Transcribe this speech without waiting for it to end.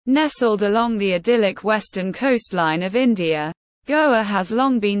Nestled along the idyllic western coastline of India, Goa has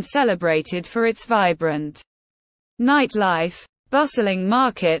long been celebrated for its vibrant nightlife, bustling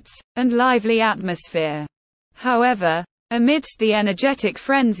markets, and lively atmosphere. However, amidst the energetic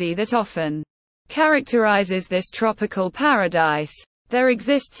frenzy that often characterizes this tropical paradise, there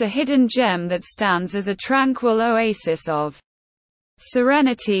exists a hidden gem that stands as a tranquil oasis of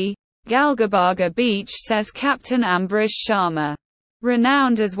serenity. Galgibaga Beach, says Captain Ambrish Sharma.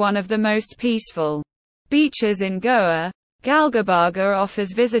 Renowned as one of the most peaceful beaches in Goa, Galgibaga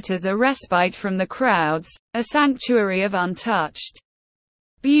offers visitors a respite from the crowds, a sanctuary of untouched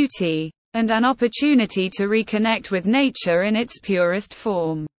beauty, and an opportunity to reconnect with nature in its purest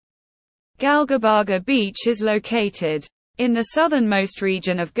form. Galgibaga Beach is located in the southernmost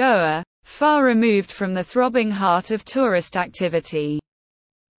region of Goa, far removed from the throbbing heart of tourist activity.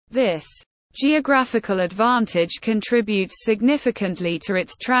 This geographical advantage contributes significantly to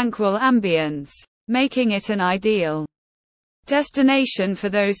its tranquil ambience, making it an ideal destination for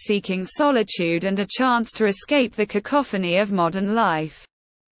those seeking solitude and a chance to escape the cacophony of modern life.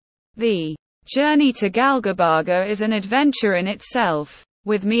 The journey to Galgibaga is an adventure in itself,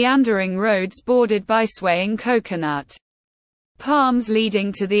 with meandering roads bordered by swaying coconut palms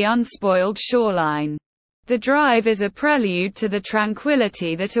leading to the unspoiled shoreline. The drive is a prelude to the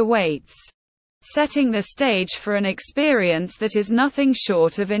tranquility that awaits, setting the stage for an experience that is nothing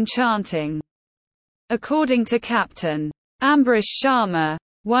short of enchanting. According to Captain Ambrish Sharma,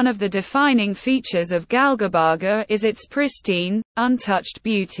 one of the defining features of Galgibaga is its pristine, untouched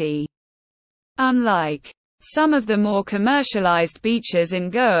beauty. Unlike some of the more commercialized beaches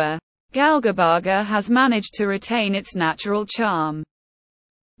in Goa, Galgibaga has managed to retain its natural charm.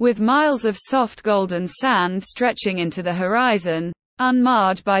 With miles of soft golden sand stretching into the horizon,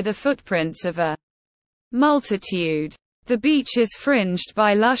 unmarred by the footprints of a multitude, the beach is fringed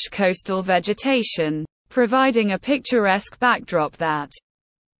by lush coastal vegetation, providing a picturesque backdrop that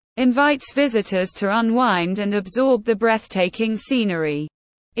invites visitors to unwind and absorb the breathtaking scenery.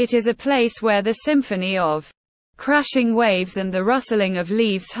 It is a place where the symphony of crashing waves and the rustling of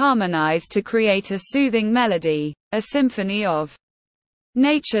leaves harmonize to create a soothing melody, a symphony of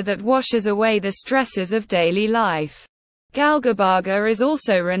nature that washes away the stresses of daily life. Galgibaga is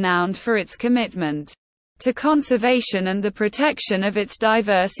also renowned for its commitment to conservation and the protection of its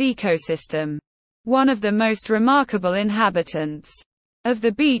diverse ecosystem. One of the most remarkable inhabitants of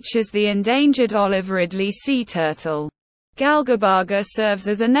the beach is the endangered olive ridley sea turtle. Galgibaga serves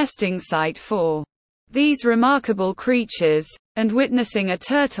as a nesting site for these remarkable creatures, and witnessing a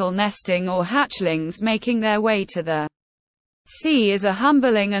turtle nesting or hatchlings making their way to the sea is a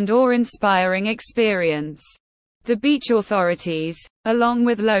humbling and awe-inspiring experience. The beach authorities, along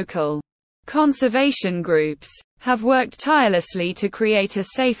with local conservation groups, have worked tirelessly to create a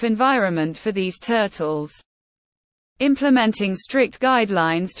safe environment for these turtles, implementing strict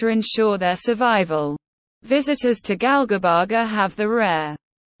guidelines to ensure their survival. Visitors to Galgibaga have the rare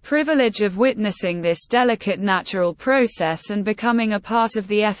privilege of witnessing this delicate natural process and becoming a part of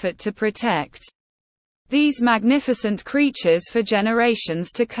the effort to protect these magnificent creatures for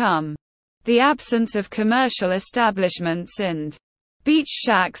generations to come. The absence of commercial establishments and beach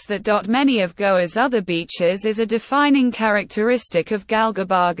shacks that dot many of Goa's other beaches is a defining characteristic of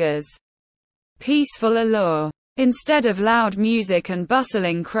Galgibaga's peaceful allure. Instead of loud music and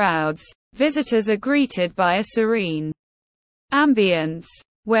bustling crowds, visitors are greeted by a serene ambience,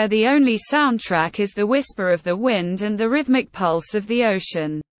 where the only soundtrack is the whisper of the wind and the rhythmic pulse of the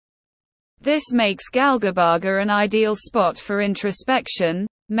ocean. This makes Galgibaga an ideal spot for introspection,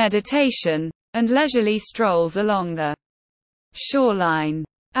 meditation, and leisurely strolls along the shoreline.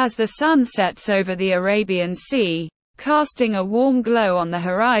 As the sun sets over the Arabian Sea, casting a warm glow on the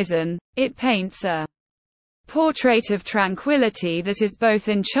horizon, it paints a portrait of tranquility that is both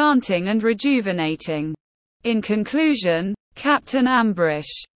enchanting and rejuvenating. In conclusion, Captain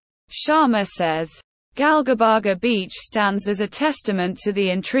Ambrish Sharma says, Galgibaga Beach stands as a testament to the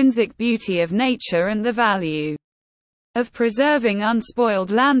intrinsic beauty of nature and the value of preserving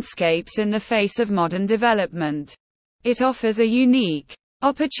unspoiled landscapes in the face of modern development. It offers a unique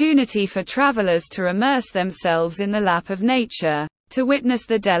opportunity for travelers to immerse themselves in the lap of nature, to witness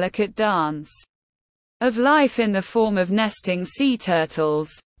the delicate dance of life in the form of nesting sea turtles,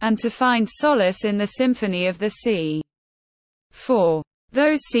 and to find solace in the symphony of the sea. For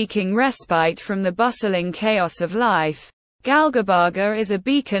those seeking respite from the bustling chaos of life, Galgibaga is a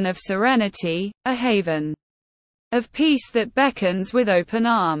beacon of serenity, a haven of peace that beckons with open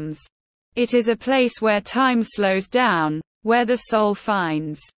arms. It is a place where time slows down, where the soul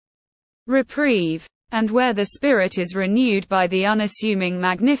finds reprieve, and where the spirit is renewed by the unassuming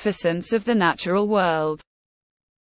magnificence of the natural world.